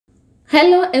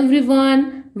Hello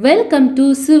everyone, welcome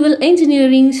to Civil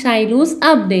Engineering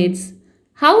Shylusupdates.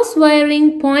 House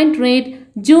wiring point rate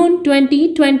June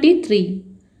 2023.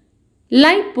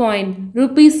 Light point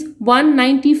Rs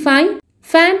 195,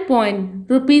 fan point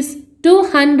Rs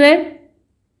 200,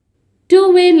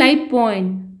 two-way light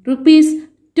point Rs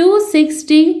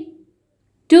 260,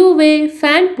 two-way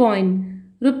fan point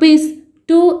Rs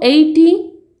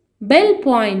 280, bell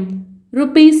point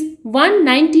Rs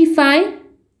 195,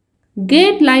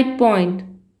 gate light point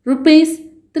Rs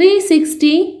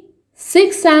 360,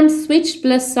 6 amps switch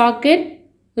plus socket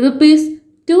Rs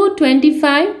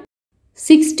 225,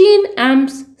 16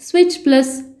 amps switch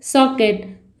plus socket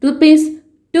Rs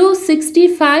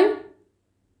 265,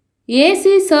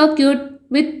 AC circuit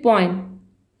with point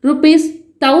Rs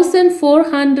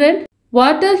 1400,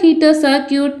 water heater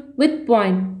circuit with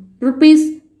point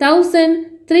Rs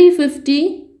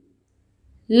 1350,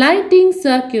 lighting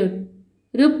circuit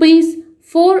Rs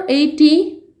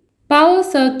 480, power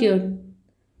circuit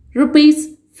Rs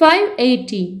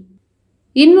 580,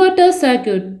 inverter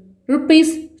circuit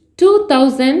Rs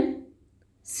 2000,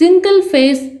 single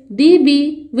phase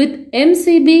DB with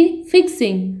MCB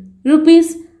fixing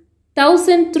Rs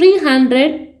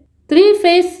 1300, three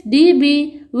phase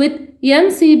DB with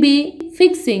MCB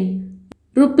fixing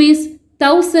Rs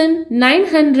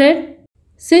 1900,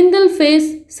 single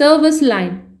phase service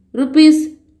line Rs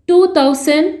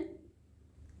 2000,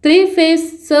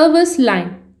 three-phase service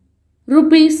line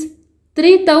Rs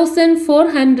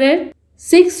 3400,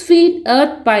 6 feet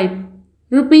earth pipe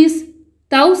Rs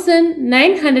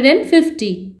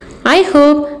 1950. I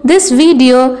hope this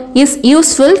video is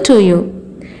useful to you.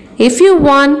 If you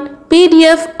want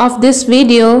PDF of this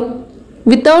video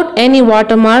without any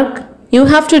watermark, you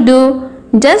have to do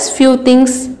just few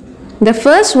things. The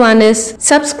first one is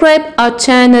subscribe our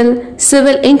channel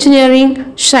Civil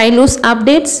Engineering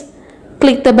Shylusupdates.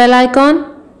 Click the bell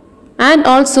icon and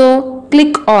also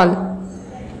click all.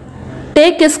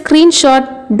 Take a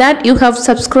screenshot that you have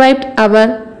subscribed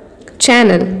our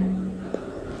channel.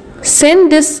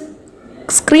 Send this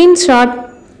screenshot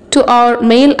to our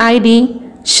mail ID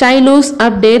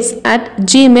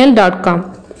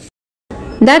shylusupdates@gmail.com.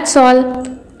 That's all.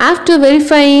 After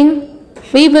verifying,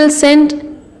 we will send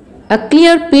a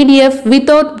clear PDF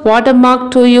without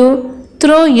watermark to you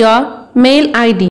through your mail ID.